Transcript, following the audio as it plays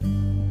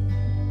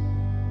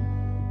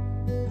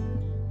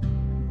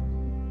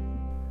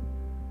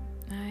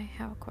I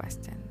have a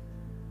question.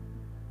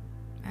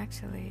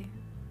 Actually,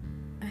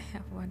 I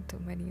have one too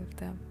many of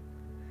them,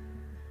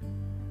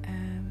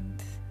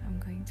 and I'm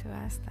going to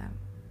ask them.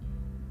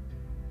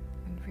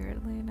 And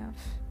weirdly enough,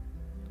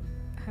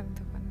 I'm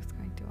the one who's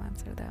going to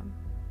answer them.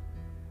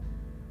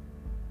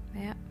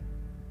 Yeah,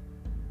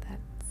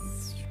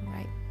 that's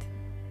right.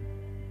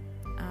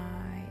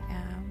 I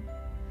am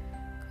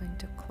going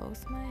to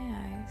close my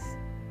eyes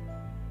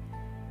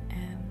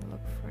and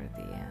look for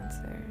the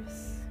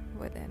answers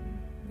within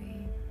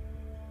me.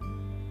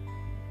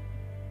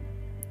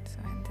 So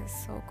in this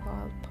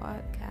so-called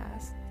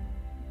podcast,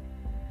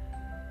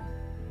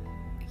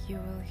 you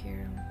will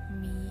hear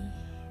me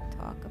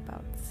talk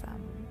about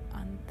some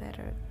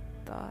untethered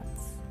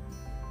thoughts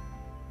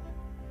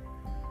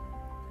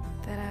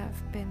that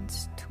have been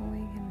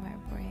stewing in my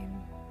brain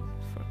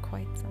for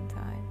quite some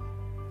time.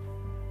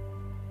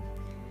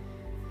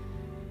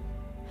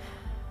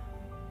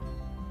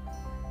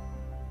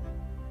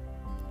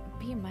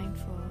 Be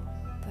mindful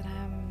that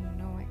I'm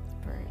no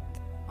expert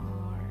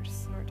or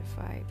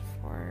certified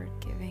for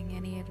giving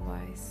any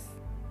advice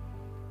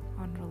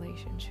on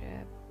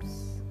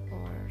relationships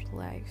or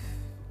life.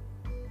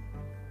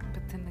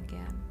 But then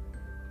again,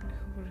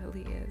 who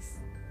really is?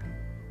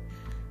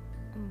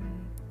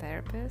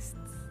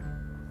 Therapists,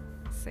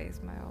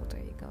 says my alter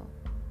ego.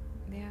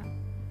 Yeah,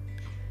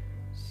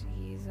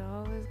 she's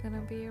always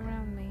gonna be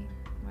around me,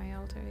 my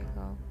alter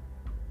ego.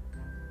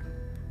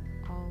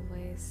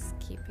 Always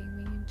keeping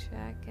me in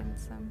check and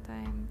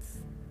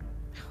sometimes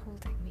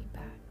holding me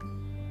back.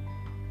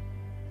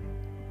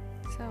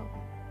 So,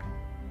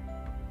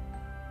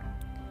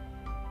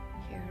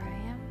 here I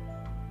am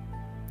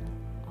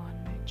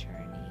on my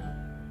journey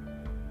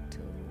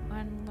to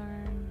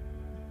unlearn,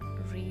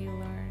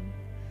 relearn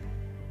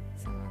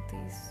some of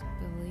these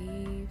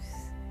beliefs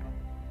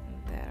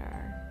that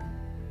are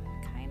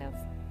kind of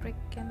brick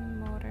and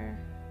mortar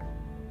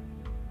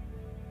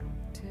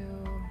to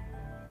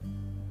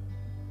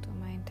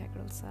my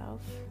integral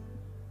self.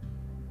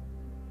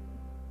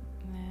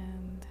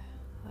 And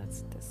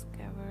let's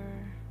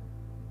discover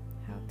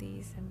how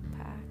these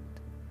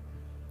impact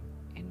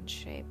in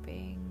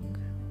shaping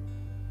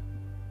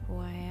who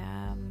I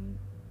am,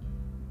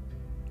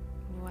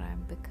 what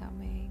I'm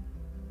becoming,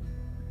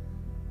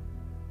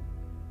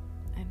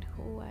 and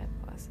who I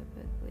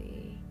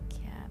possibly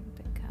can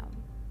become.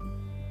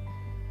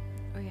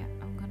 Oh yeah,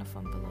 I'm gonna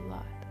fumble a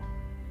lot.